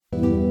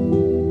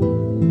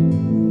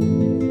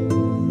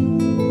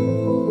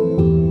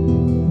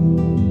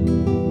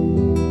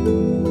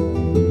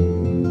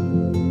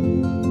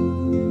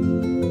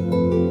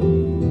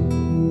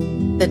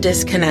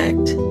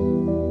disconnect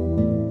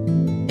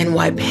and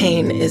why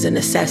pain is a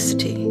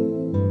necessity.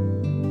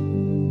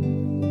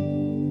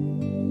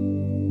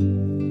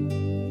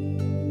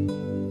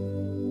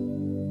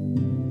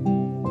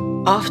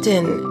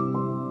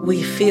 Often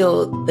we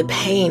feel the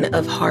pain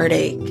of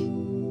heartache.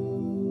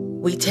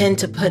 We tend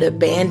to put a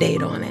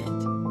Band-Aid on it,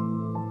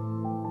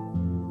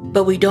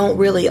 but we don't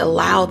really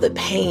allow the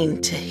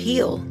pain to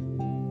heal.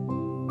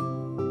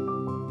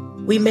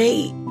 We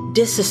may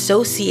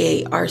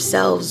disassociate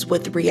ourselves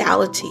with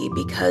reality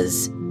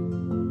because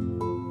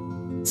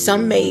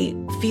some may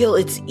feel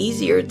it's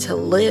easier to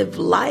live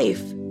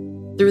life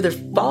through the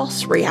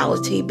false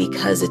reality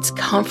because it's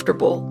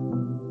comfortable.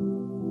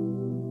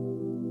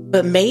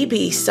 But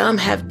maybe some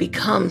have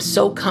become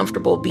so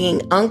comfortable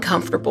being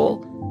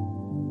uncomfortable,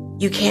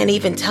 you can't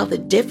even tell the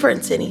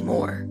difference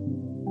anymore.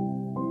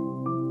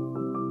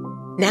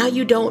 Now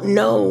you don't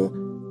know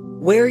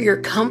where your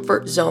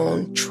comfort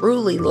zone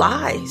truly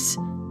lies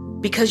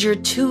because you're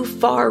too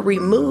far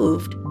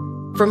removed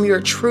from your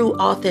true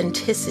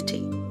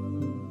authenticity.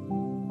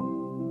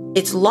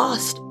 It's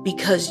lost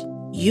because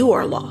you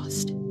are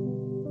lost.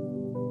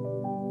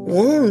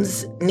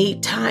 Wounds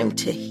need time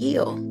to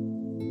heal.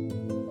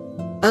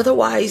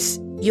 Otherwise,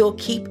 you'll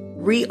keep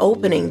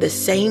reopening the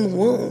same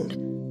wound,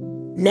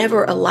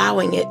 never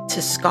allowing it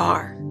to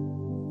scar.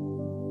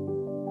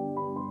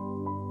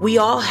 We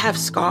all have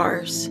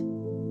scars,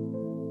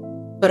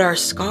 but our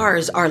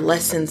scars are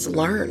lessons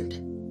learned.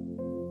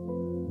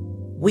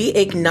 We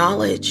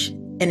acknowledge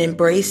and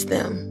embrace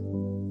them,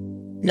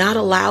 not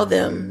allow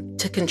them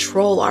to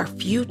control our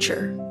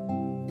future.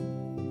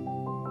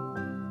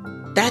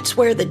 That's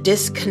where the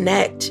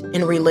disconnect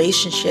in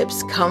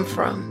relationships come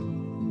from.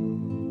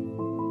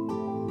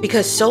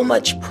 Because so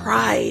much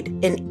pride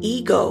and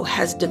ego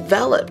has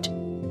developed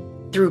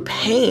through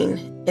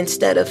pain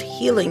instead of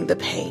healing the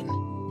pain.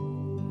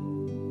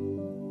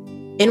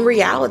 In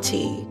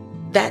reality,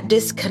 that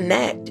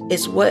disconnect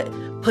is what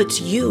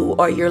puts you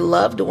or your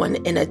loved one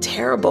in a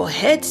terrible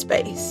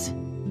headspace.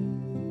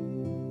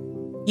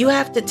 You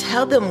have to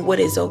tell them what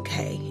is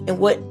okay and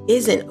what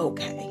isn't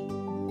okay,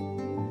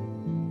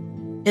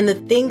 and the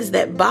things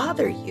that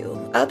bother you.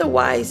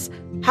 Otherwise,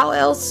 how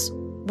else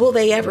will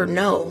they ever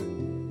know?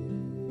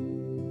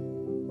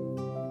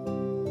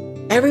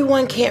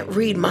 Everyone can't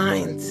read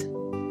minds.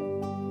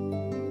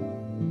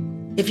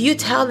 If you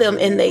tell them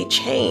and they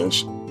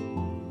change,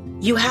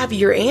 you have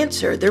your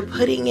answer. They're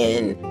putting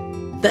in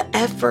the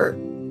effort.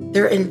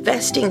 They're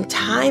investing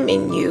time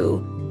in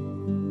you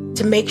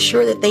to make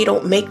sure that they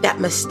don't make that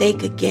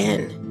mistake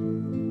again.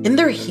 And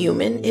they're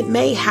human. It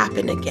may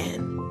happen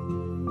again.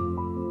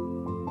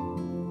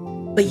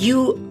 But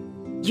you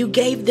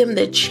gave them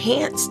the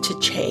chance to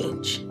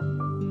change.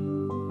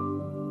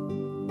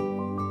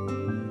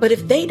 But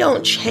if they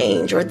don't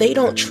change or they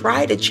don't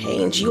try to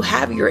change, you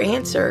have your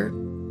answer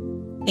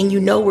and you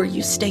know where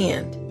you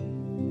stand.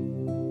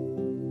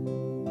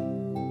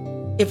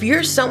 If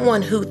you're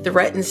someone who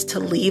threatens to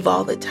leave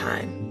all the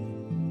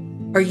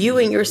time, or you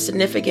and your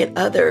significant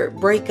other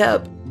break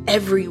up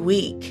every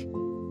week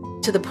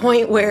to the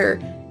point where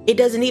it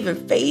doesn't even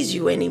faze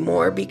you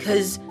anymore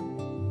because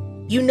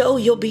you know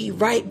you'll be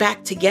right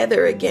back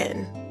together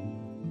again,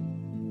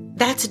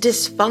 that's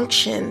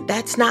dysfunction.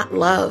 That's not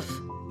love.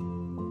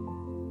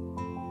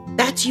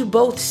 That's you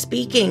both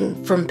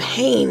speaking from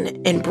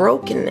pain and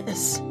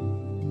brokenness.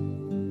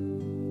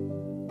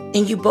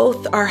 And you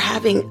both are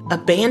having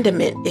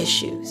abandonment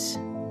issues.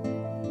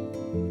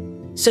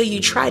 So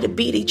you try to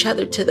beat each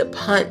other to the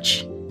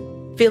punch,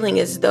 feeling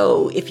as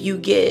though if you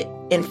get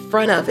in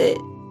front of it,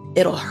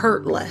 it'll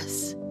hurt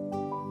less.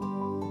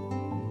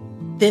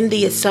 Then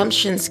the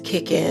assumptions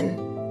kick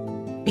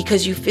in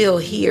because you feel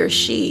he or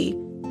she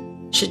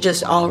should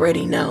just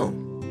already know.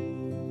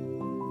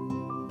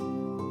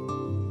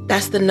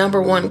 That's the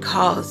number one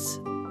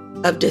cause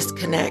of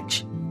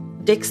disconnection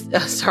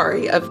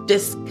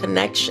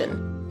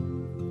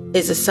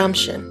is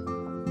assumption.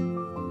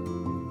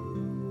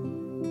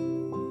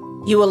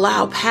 You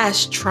allow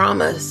past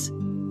traumas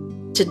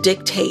to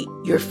dictate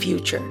your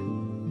future.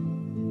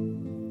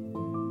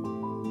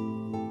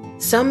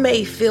 Some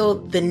may feel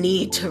the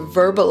need to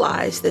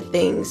verbalize the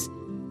things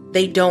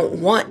they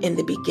don't want in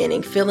the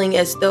beginning, feeling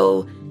as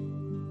though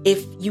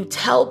if you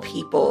tell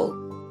people,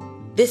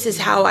 this is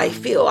how I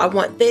feel, I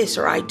want this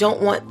or I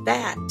don't want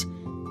that,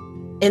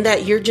 and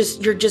that you're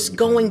just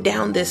going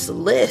down this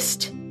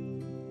list,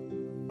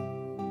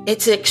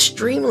 it's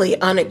extremely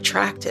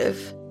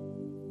unattractive.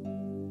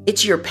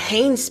 It's your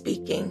pain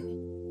speaking,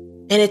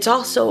 and it's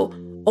also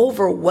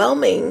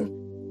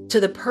overwhelming to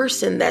the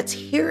person that's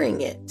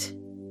hearing it.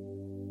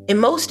 And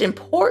most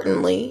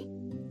importantly,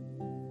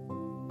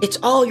 it's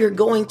all you're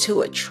going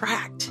to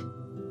attract,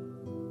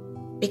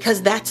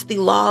 because that's the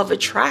law of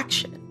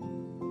attraction.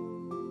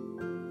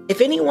 If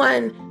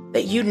anyone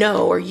that you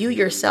know or you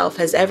yourself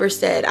has ever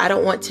said, I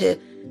don't want to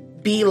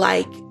be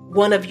like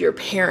one of your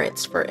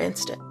parents, for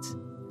instance,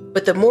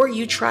 but the more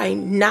you try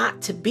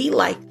not to be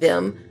like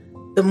them,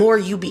 the more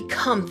you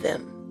become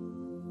them.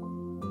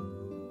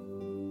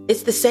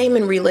 It's the same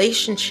in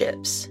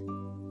relationships.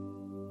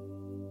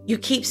 you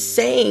keep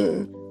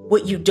saying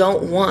what you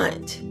don't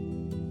want,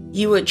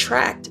 you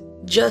attract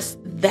just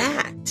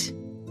that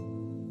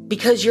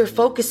because you're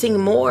focusing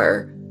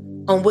more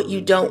on what you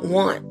don't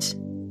want.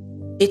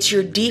 It's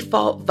your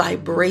default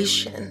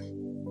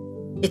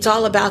vibration. It's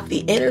all about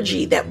the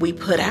energy that we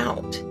put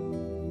out.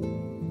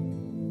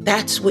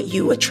 That's what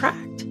you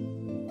attract.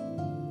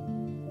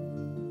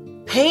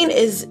 Pain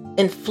is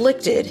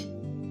inflicted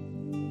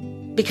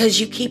because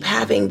you keep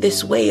having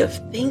this way of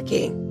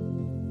thinking.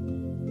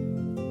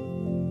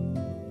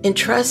 And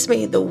trust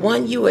me, the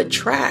one you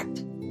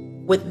attract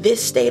with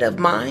this state of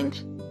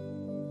mind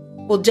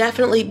will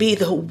definitely be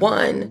the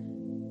one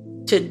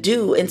to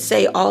do and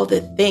say all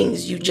the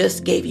things you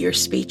just gave your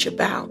speech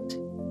about.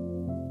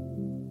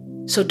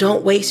 So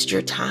don't waste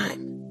your time.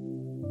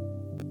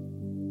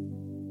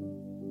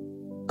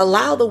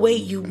 Allow the way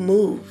you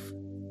move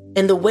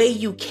and the way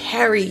you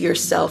carry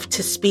yourself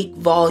to speak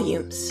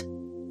volumes.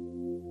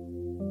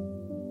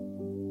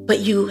 But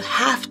you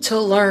have to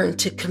learn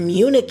to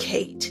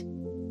communicate.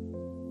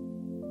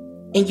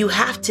 And you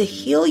have to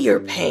heal your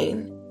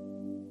pain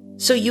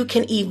so you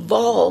can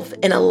evolve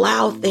and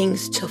allow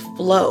things to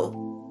flow.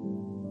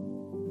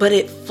 But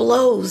it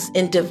flows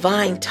in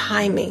divine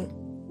timing.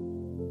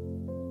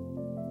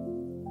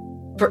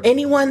 For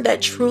anyone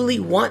that truly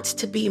wants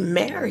to be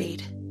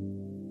married,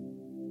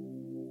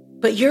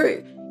 but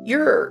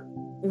you're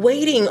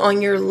waiting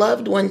on your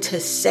loved one to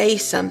say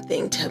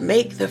something, to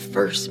make the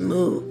first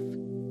move.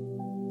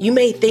 You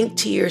may think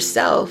to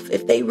yourself,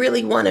 if they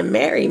really want to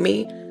marry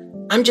me,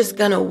 I'm just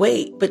gonna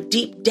wait. But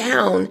deep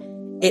down,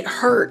 it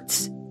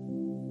hurts.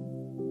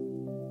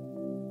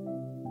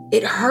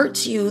 It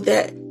hurts you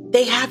that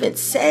they haven't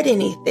said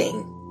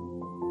anything.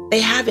 They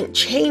haven't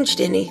changed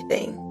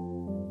anything.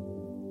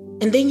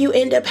 And then you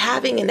end up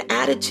having an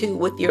attitude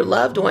with your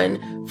loved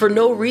one for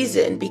no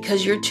reason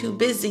because you're too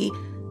busy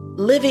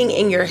living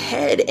in your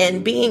head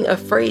and being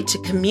afraid to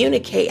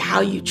communicate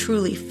how you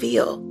truly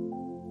feel.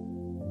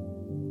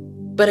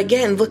 But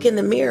again, look in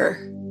the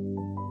mirror.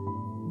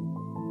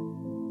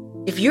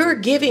 If you're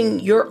giving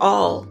your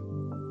all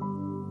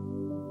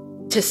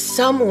to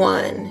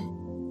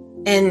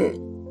someone and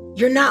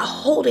you're not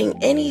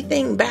holding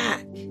anything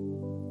back,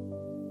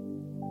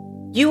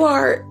 you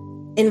are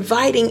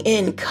inviting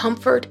in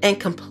comfort and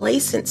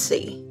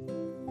complacency.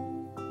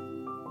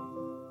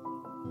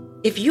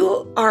 If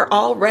you are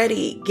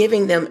already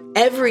giving them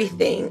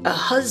everything a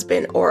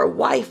husband or a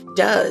wife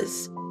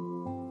does,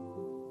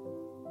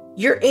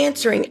 you're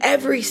answering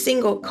every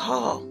single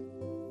call.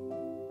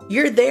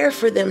 You're there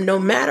for them no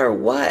matter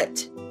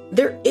what.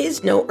 There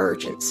is no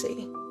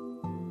urgency.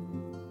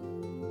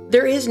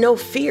 There is no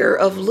fear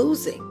of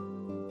losing.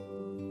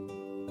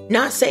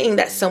 Not saying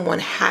that someone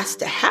has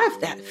to have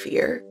that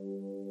fear,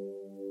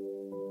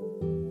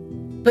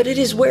 but it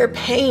is where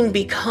pain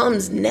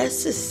becomes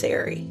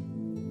necessary.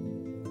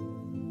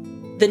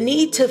 The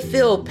need to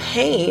feel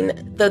pain,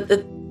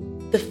 the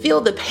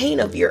feel the pain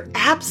of your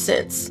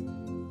absence.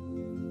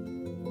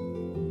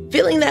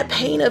 Feeling that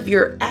pain of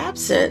your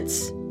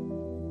absence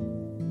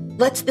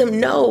lets them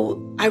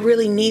know, I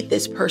really need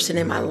this person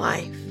in my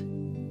life.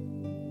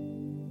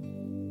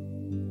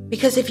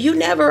 Because if you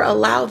never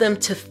allow them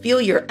to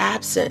feel your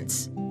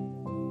absence,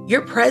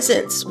 your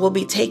presence will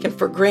be taken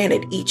for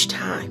granted each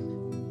time.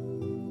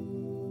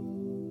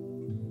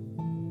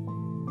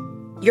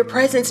 Your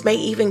presence may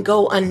even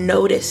go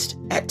unnoticed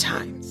at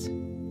times.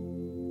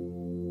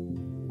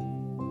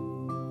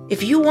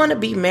 If you want to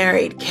be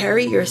married,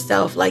 carry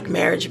yourself like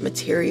marriage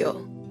material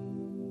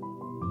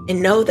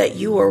and know that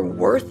you are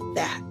worth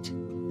that.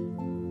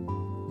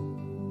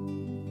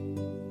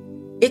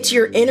 It's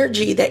your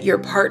energy that your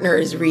partner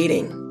is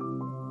reading.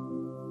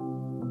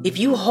 If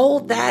you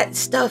hold that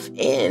stuff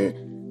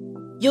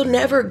in, you'll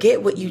never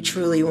get what you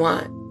truly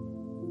want.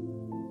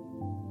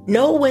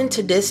 Know when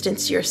to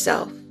distance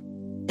yourself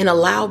and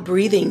allow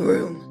breathing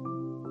room.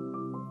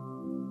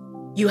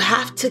 You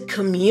have to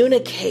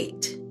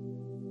communicate.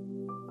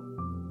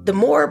 The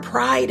more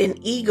pride and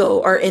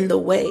ego are in the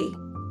way,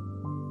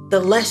 the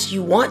less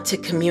you want to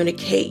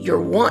communicate your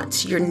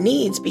wants, your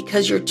needs,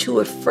 because you're too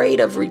afraid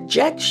of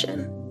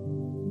rejection.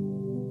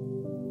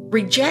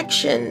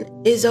 Rejection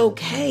is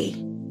okay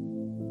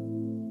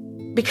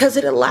because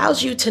it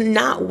allows you to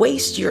not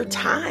waste your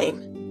time.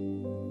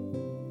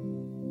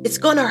 It's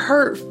going to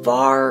hurt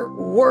far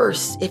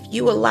worse if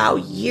you allow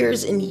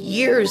years and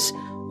years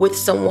with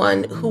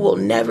someone who will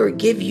never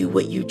give you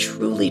what you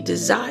truly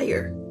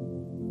desire.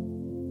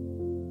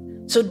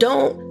 So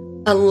don't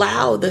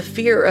allow the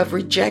fear of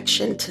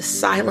rejection to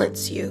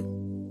silence you.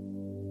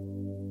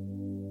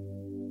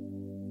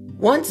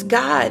 Once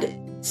God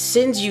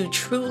sends you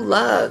true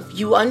love,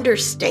 you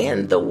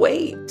understand the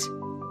wait.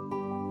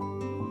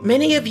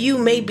 Many of you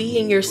may be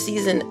in your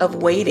season of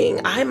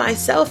waiting. I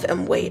myself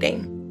am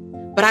waiting,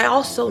 but I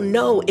also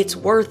know it's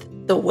worth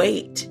the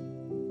wait.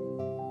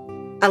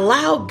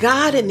 Allow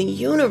God and the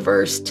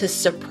universe to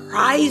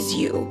surprise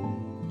you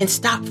and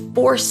stop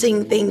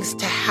forcing things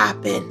to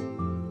happen.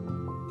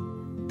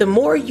 The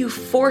more you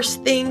force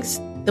things,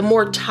 the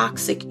more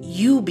toxic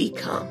you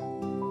become.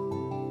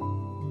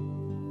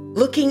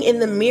 Looking in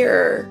the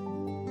mirror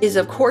is,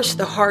 of course,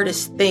 the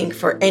hardest thing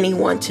for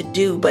anyone to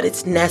do, but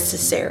it's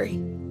necessary.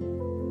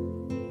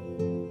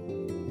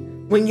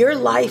 When your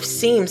life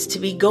seems to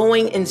be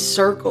going in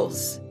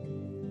circles,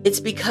 it's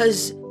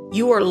because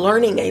you are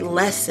learning a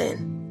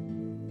lesson.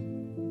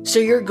 So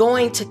you're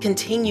going to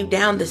continue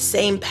down the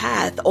same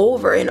path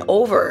over and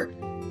over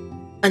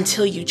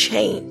until you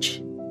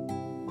change.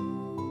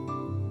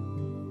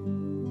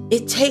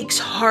 It takes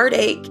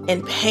heartache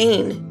and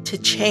pain to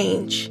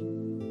change.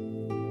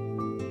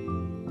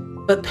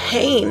 But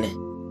pain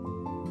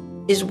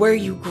is where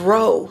you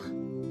grow.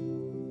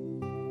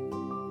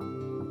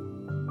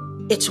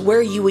 It's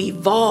where you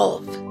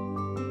evolve.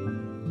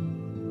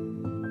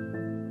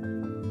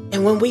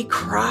 And when we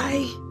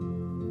cry,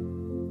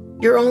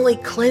 you're only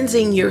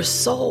cleansing your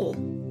soul.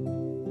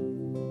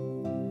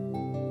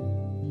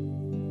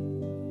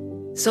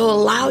 So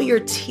allow your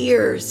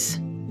tears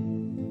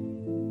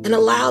and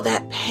allow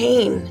that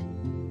pain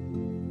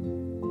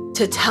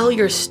to tell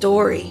your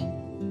story.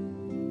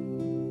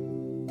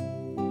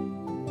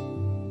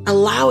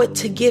 Allow it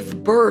to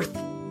give birth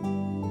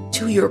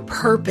to your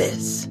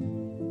purpose.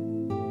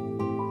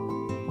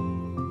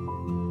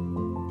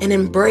 And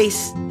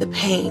embrace the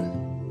pain.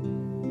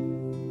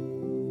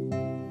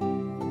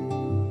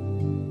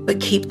 But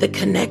keep the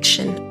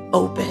connection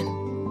open.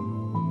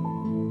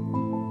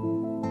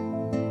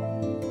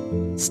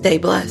 Stay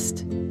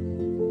blessed.